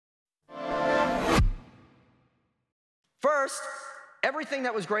First, everything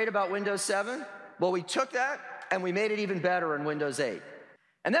that was great about Windows 7, well, we took that and we made it even better in Windows 8.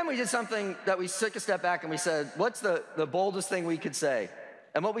 And then we did something that we took a step back and we said, what's the boldest thing we could say?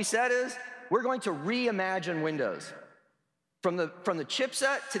 And what we said is, we're going to reimagine Windows. From the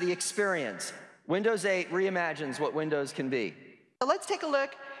chipset to the experience, Windows 8 reimagines what Windows can be. So let's take a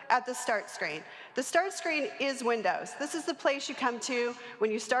look at the start screen. The start screen is Windows. This is the place you come to when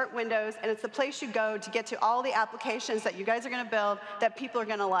you start Windows, and it's the place you go to get to all the applications that you guys are going to build that people are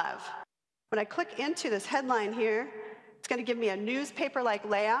going to love. When I click into this headline here, it's going to give me a newspaper-like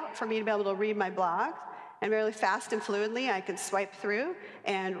layout for me to be able to read my blog. And really fast and fluidly, I can swipe through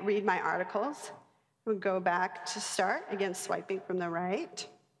and read my articles. We'll go back to start, again, swiping from the right,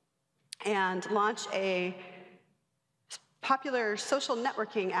 and launch a popular social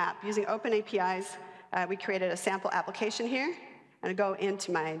networking app using open APIs. We created a sample application here. I'm going to go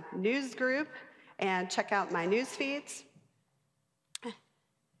into my news group and check out my news feeds. And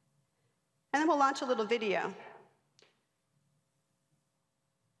then we'll launch a little video.